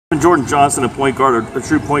Jordan Johnson, a point guard, a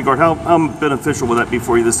true point guard, how beneficial will that be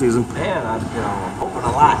for you this season? Man, I'm hoping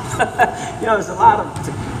a lot. There's a lot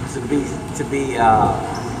to be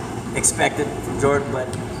expected from Jordan, but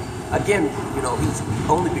again, he's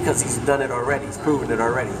only because he's done it already. He's proven it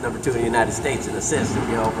already. He's number 2 in the United States in assists,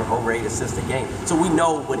 over 8 assists a game. So we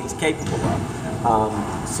know what he's capable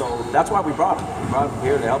of. So that's why we brought him. We brought him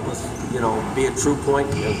here to help us, be a true point,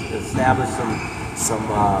 establish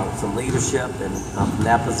some leadership and from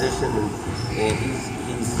that position. And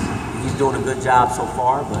he's doing a good job so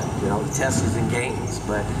far. But the test is in games.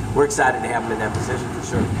 But we're excited to have him in that position for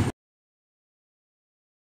sure.